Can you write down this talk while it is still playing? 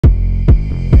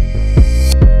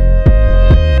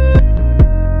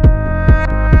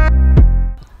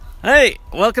Hey,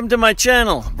 welcome to my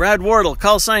channel. Brad Wardle,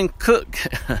 call sign Cook.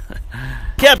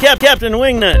 Captain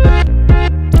Wingnut.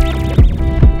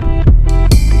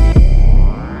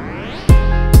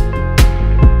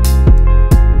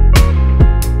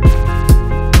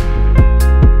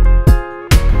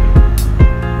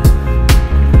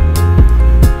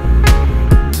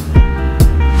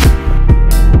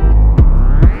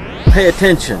 Pay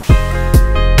attention.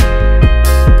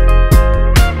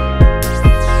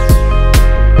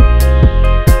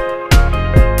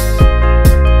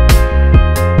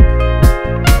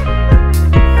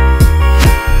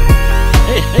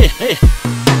 Hey.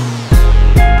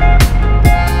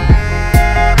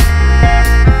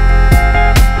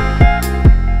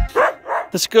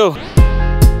 Let's go.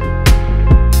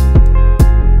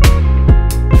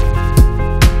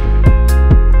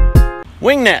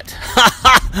 Wingnut.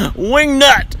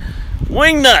 Wingnut.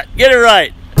 Wingnut. Get it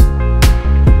right.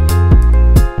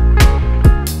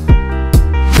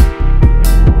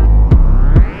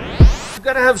 You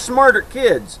gotta have smarter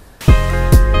kids.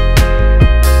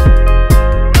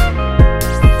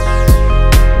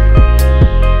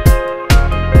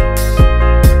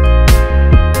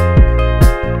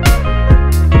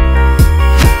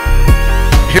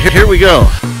 Here we go.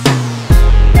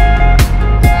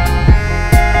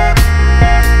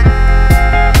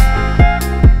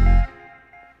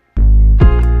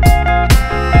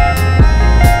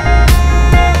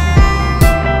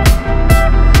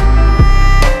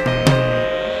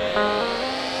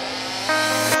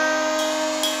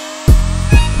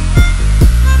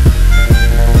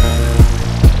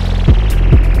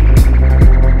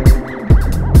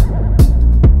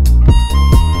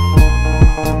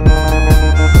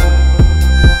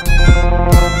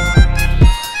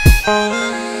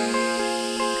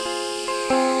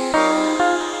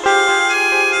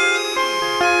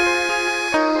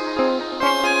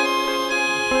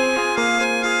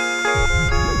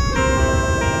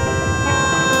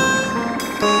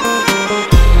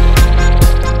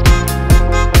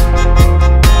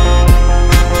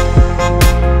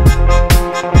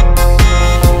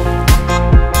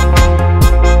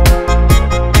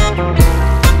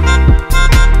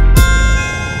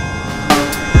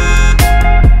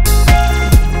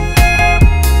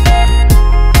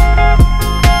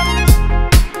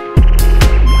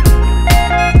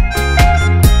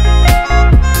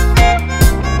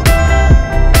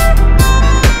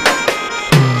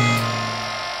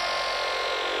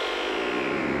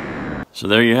 So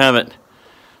there you have it.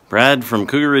 Brad from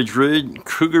Cougar Ridge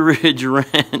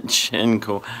Ranch and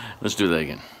let's do that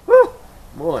again. Woo!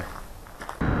 Boy.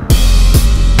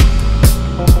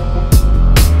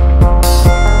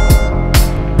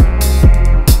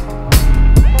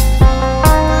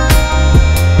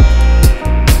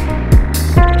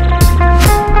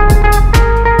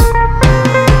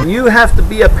 You have to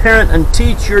be a parent and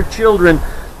teach your children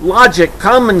logic,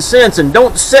 common sense, and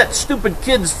don't set stupid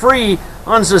kids free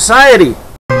on society.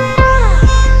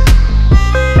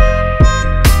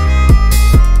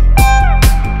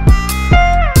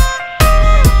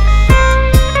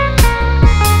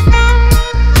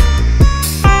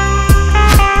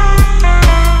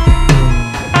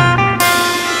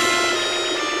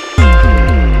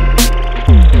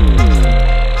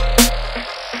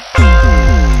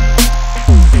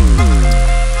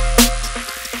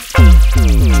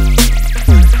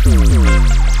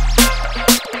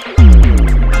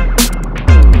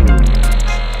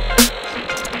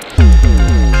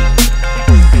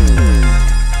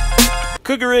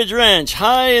 Cougar Ridge Ranch,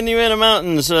 high in the Uinta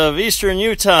Mountains of eastern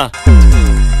Utah.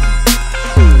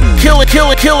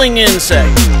 Killing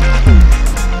insects.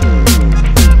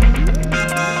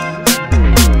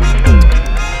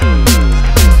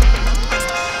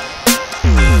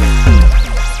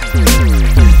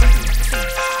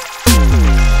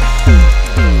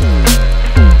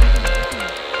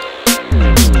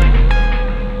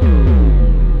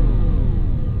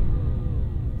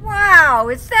 Wow,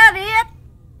 is that it?